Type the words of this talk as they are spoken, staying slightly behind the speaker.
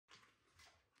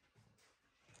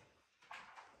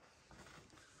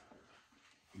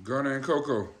Gunna and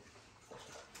Coco.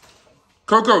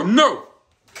 Coco, no!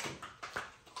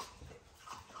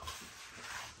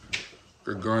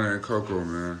 Good Gunna and Coco,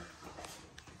 man.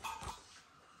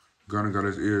 Gunna got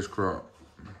his ears cropped.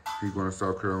 He going to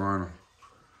South Carolina.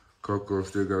 Coco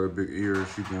still got a big ear.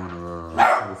 She going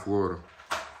to Florida.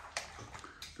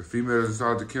 The female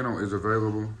inside the kennel is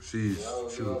available. She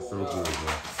looks so good,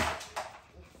 bro.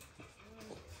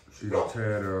 She's a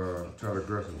tad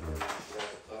aggressive, bro.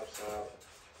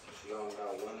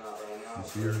 You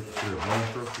see her? See her bone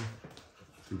structure?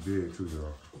 She big too,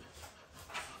 y'all.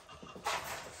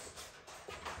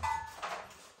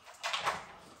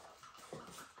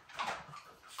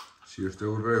 She is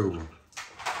still available.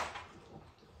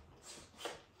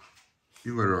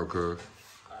 You let her out, cuz.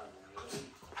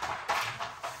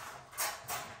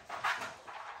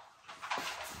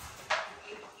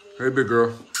 Hey, big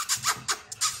girl.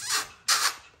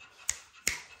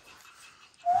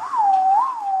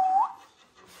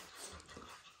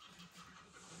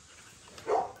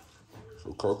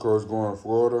 So Coco's going to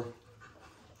Florida.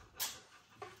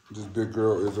 This big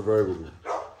girl is available.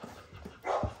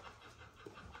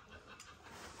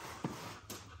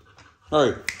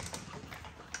 Hey.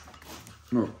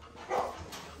 No.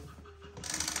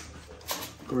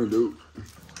 Come here, dude.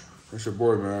 That's your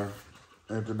boy, man.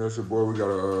 Anthony, that's your boy. We got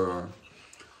a,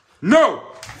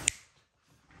 No!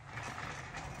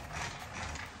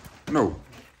 No.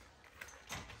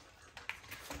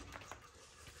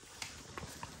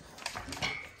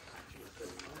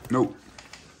 Nope.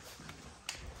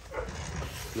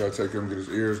 You gotta take him, get his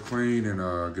ears clean, and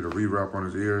get a rewrap on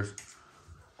his ears.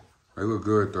 They look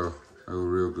good, though. They look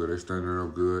real good. They standing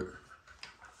up good.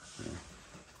 Yeah.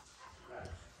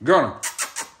 Gunna.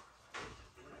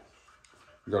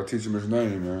 You gotta teach him his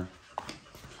name, man.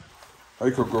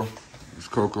 Hey, Coco. It's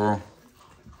Coco.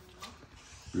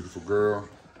 Beautiful girl.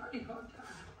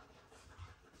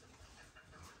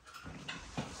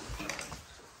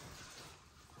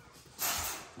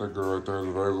 That girl right there is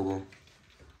available.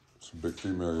 It's a big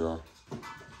female, y'all.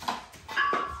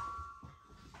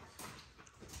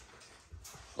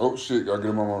 Oh, shit. Gotta get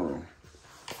him on my room.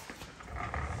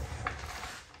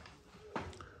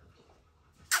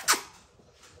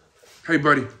 Hey,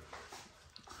 buddy.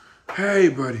 Hey,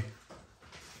 buddy.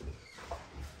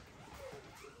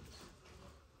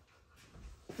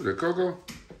 Is that Coco?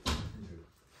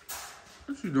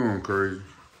 What you doing, crazy?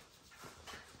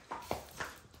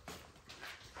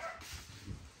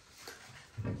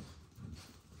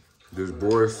 This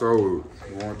boy is sold.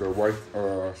 You want the white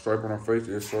stripe on her face?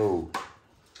 It's sold.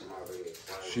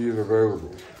 She is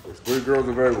available. There's 3 girls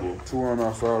available. 2 on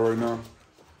outside right now,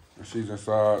 and she's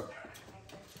inside.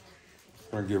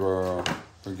 Gonna give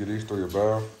these 3 a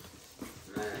bath.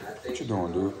 Man, I think what you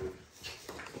doing, dude?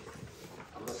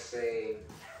 I'm gonna say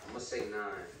 9.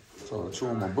 So 2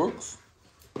 on my books.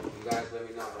 You guys let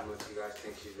me know how much you guys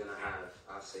think she's gonna have.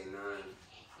 I'll say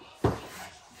 9.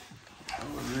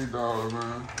 $8,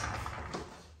 man.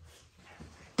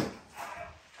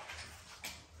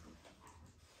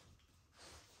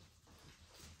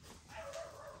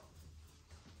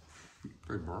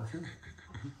 They barking.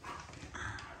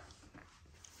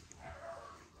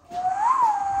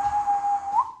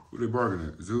 Who they barking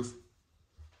at? Zeus?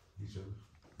 Each other.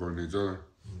 Barking at each other?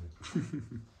 Yeah.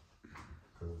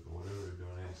 Because whatever they're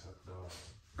doing, they ain't inside the dog.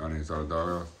 Not inside the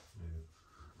doghouse?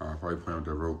 Yeah. Probably playing with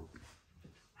that rope.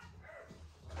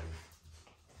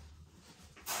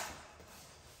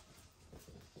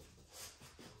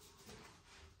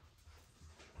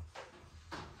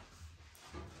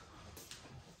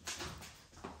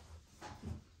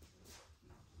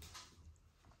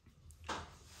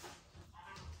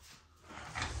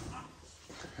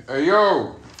 Hey,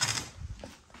 yo.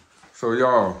 So,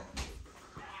 y'all,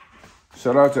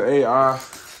 shout out to AI.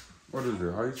 What is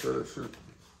it? How you say that shit?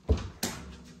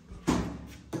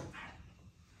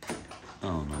 I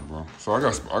don't know, bro. So I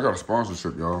got a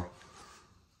sponsorship, y'all.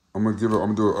 I'm gonna do an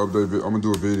update. I'm gonna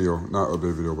do a video, not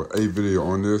update video, but a video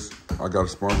on this. I got a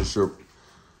sponsorship,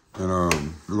 and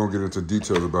we're gonna get into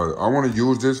details about it. I want to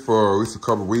use this for at least a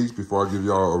couple weeks before I give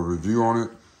y'all a review on it.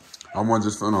 I want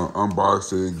just finna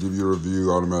unbox it, give you a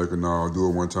review automatically. No, I'll do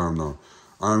it one time now.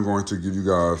 I'm going to give you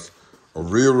guys a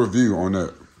real review on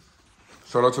that.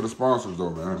 Shout out to the sponsors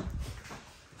though, man.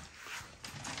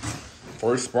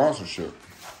 First sponsorship.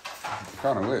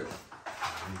 Kind of lit.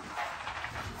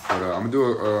 But I'm gonna do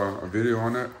a video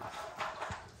on that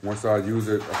once I use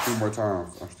it a few more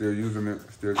times. I'm still using it,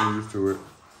 still getting used to it.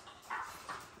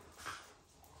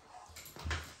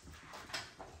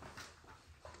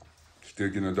 Still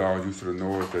getting the dogs used to the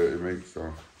noise that it makes,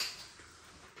 so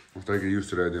once they get used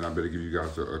to that, then I better give you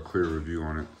guys a clear review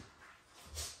on it.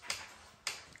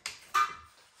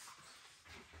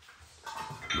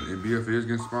 But ABF is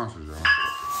getting sponsors, y'all.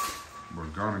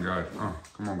 But Gunna got it.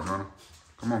 Come on, Gunna.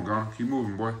 Come on, Gunna. Keep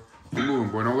moving, boy. Keep moving,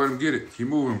 boy. Don't let him get it. Keep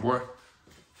moving, boy.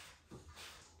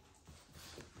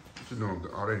 What you doing?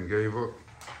 Oh, they done gave up.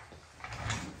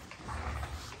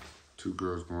 Two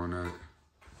girls going at it.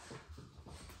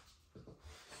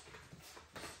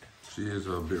 She is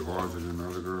a bit larger than the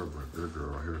other girl, but this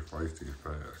girl out here is feisty and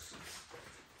fast.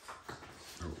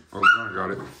 Oh, Gunna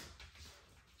got it.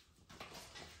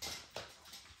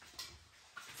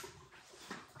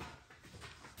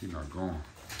 He's not going.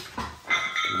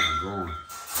 He's not going.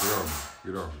 Get off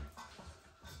me. Get off me.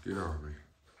 Get off me.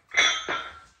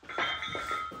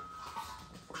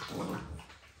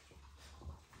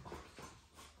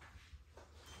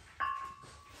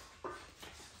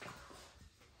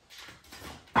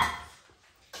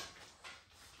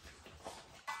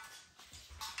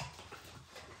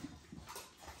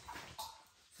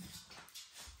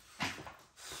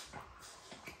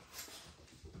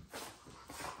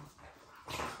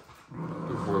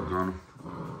 Good boy, Gunna.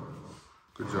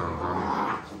 Good job,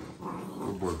 Gunna.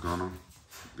 Good boy, Gunna.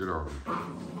 Get off me.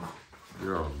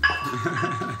 Get off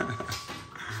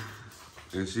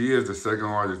me. And she is the second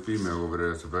largest female over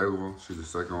there that's available. She's the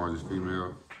second largest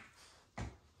female.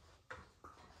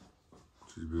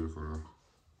 She's beautiful,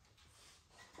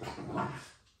 though.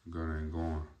 Gunna ain't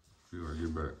going. He's like,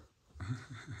 get back.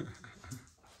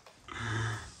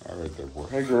 I like that boy.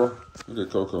 Hey, girl. Look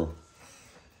at Coco.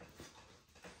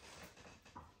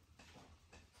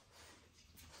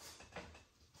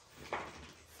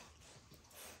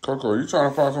 Coco, you trying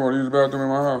to find somewhere to use the bathroom in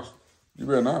my house? You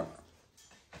better not.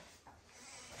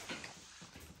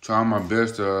 Trying my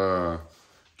best to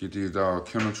get these dogs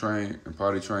kennel trained and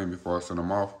potty trained before I send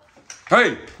them off.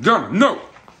 Hey, Gunna, no!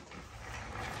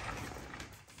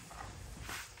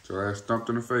 Your ass stumped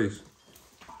in the face.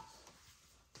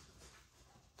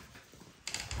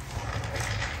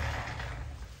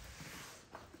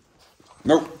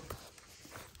 Nope.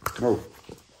 No.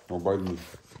 Don't bite me.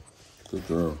 Good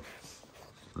girl.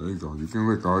 There you go. You can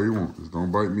lick all you want. Just don't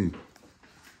bite me.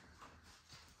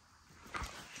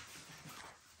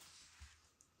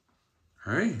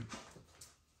 Hey.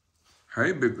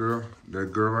 Hey, big girl.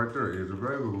 That girl right there is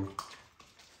available.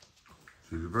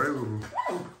 She's available.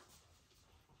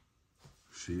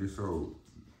 She is sold.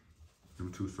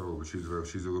 Them two sold, but she's available.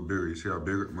 She's a little bigger. You see how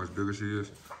much bigger she is?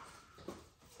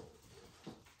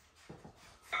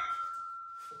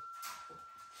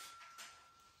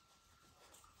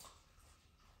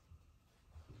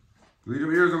 Leave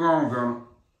them ears alone, Gunna.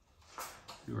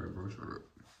 You right, bro. Shut up.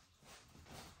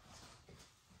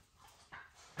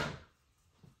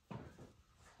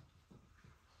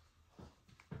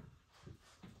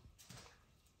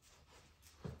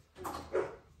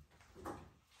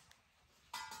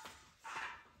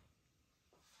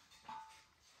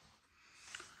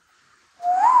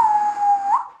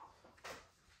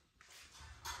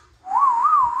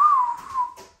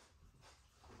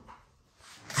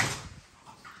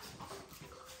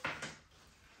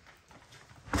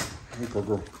 Hey,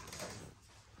 Coco.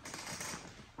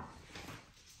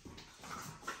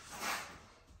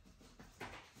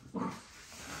 I'm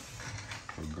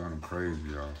going crazy,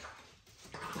 y'all.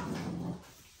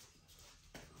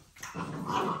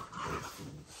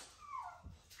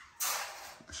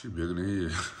 She bigger than he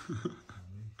is.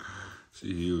 She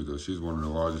huge though. She's one of the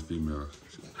largest females.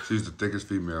 She's the thickest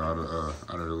female out of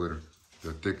the litter.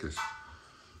 The thickest.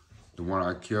 The one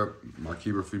I kept, my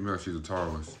keeper female, she's the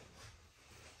tallest.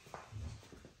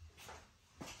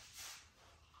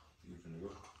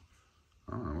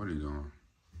 I don't know what he's doing.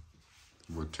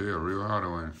 What tail real hot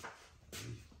on it.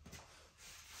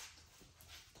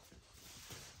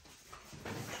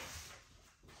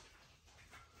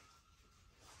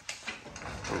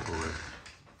 Coco, what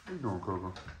you doing,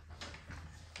 Coco?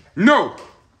 No!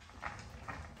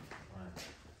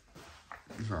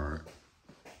 It's all right.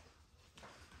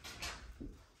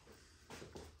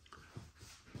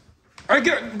 Hey,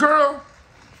 get girl!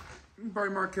 You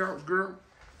bite my couch, girl.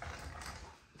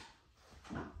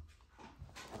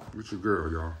 Get your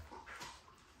girl, y'all.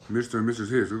 Mr. and Mrs.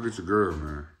 Hicks, look at your girl,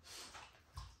 man.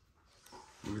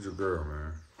 Look at your girl,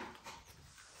 man.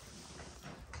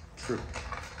 Trip.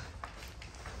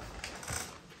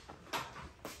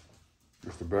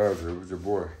 Mr. Badger, look at your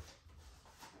boy.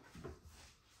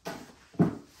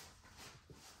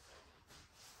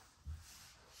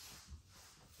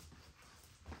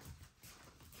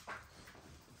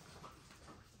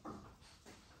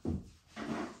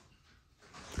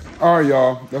 All right,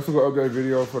 y'all. That's a little update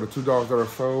video for the 2 dogs that are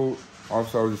sold.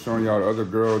 Also, I was just showing y'all the other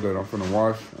girl that I'm finna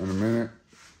wash in a minute.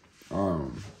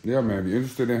 Yeah, man. If you're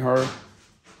interested in her,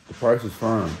 The price is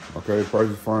firm, okay? The price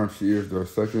is firm. She is the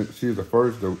second, she is the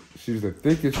first, she's the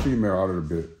thickest female out of the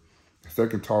bit. The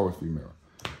second tallest female.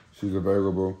 She's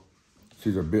available.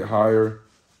 She's a bit higher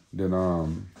than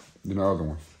the other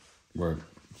ones. But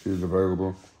she's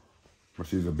available, but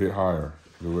she's a bit higher.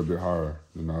 She's a little bit higher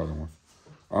than the other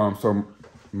ones. So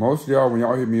most of y'all, when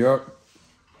y'all hit me up,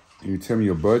 and you tell me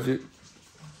your budget,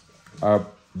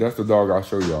 that's the dog I'll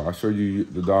show y'all. I'll show you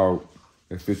the dog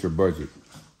that fits your budget,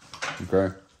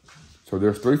 okay? So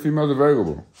there's 3 females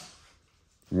available.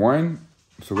 One,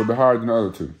 it's a little bit higher than the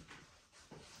other 2.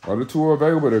 The other 2 are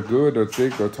available. They're good, they're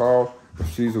thick, they're tall. But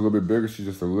she's a little bit bigger. She's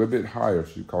just a little bit higher.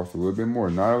 She costs a little bit more.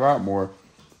 Not a lot more,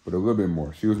 but a little bit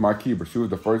more. She was my keeper. She was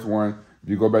the first one. If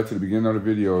you go back to the beginning of the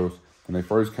videos, when they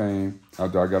first came,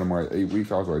 after I got them like 8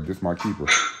 weeks, I was like, this is my keeper.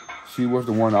 She was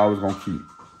the one I was going to keep.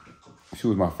 She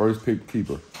was my first pick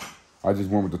keeper. I just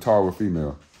went with the taller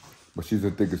female. But she's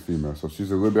the thickest female. So she's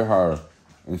a little bit higher,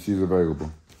 and she's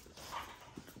available.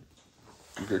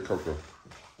 Okay, Coco.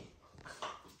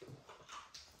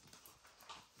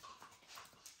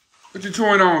 What you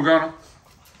chewing on, Gunner?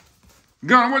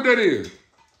 Gunner, what that is?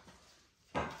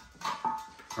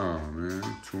 Oh, man,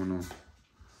 chewing on.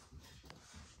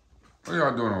 What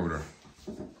y'all doing over there?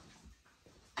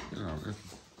 You know,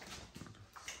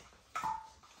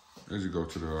 as you go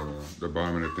to the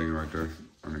bottom of the thing right there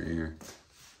on the end.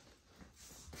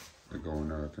 They go in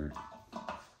there, I think.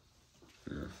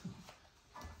 Yeah.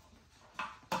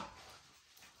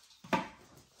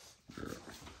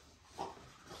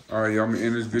 All right, y'all, I'm gonna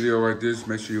end this video like this.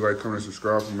 Make sure you like, comment, and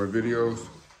subscribe for my videos.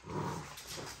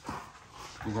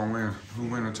 Who gonna win? Who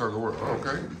win the tug of war? Oh,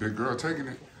 okay, big girl taking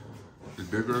it. Is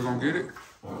big girl gonna get it?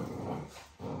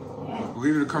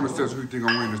 Leave in the comment section who you think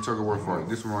gonna win this tug of war fight.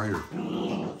 This one right here.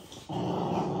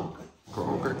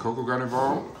 Okay, Coco got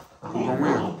involved. Who gonna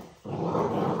win?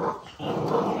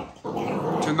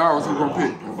 $10, who gonna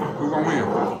pick? Who gonna win?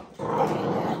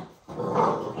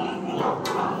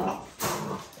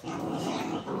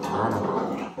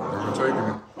 I'm taking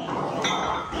it.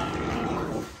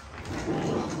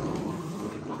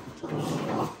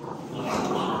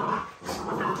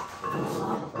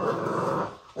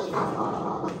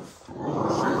 Oh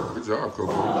shit, good job,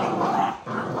 Coco.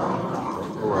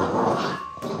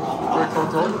 Okay,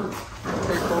 Coco.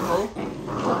 Okay, Coco.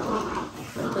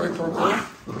 Okay, Coco.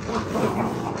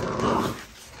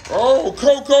 Oh,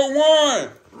 Coco won!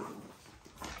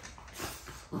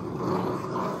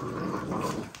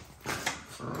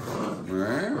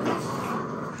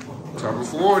 Number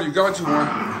 4, you got you one.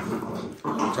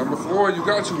 Number 4, you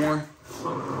got you one.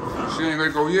 She ain't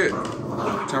let go yet.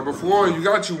 Number 4, you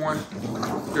got you one.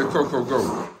 Get Coco go.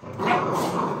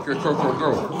 Get Coco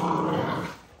go.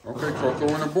 Okay, Coco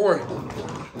and a boy.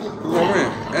 Who gonna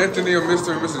win? Anthony or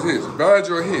Mr. and Mrs. Hicks?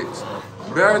 Badger or Hicks?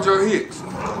 Badger or Hicks?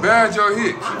 Badger or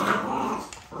Hicks?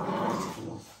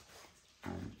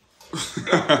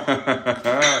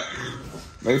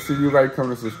 Make sure you like,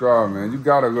 comment, and subscribe, man. You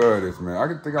gotta love this, man. I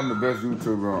can think I'm the best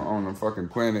YouTuber on the fucking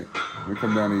planet. We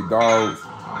come down these dogs,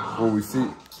 what we see.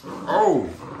 Oh,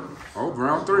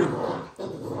 round 3.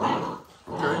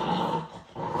 Okay.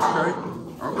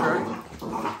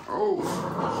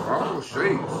 Oh,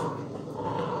 shakes.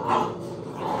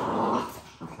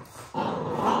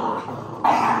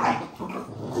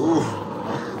 Ooh.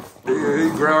 Yeah, he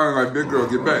growling like big girl.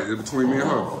 Get back. It's between me and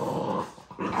her.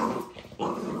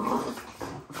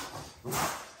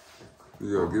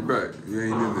 Yo, get back. You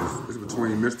ain't in this. It's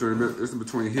between it's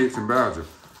between Hicks and Badger.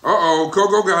 Uh-oh,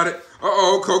 Coco got it.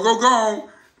 Uh-oh, Coco gone.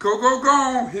 Coco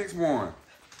gone. Hicks won.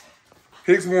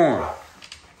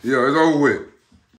 Yeah, it's over with.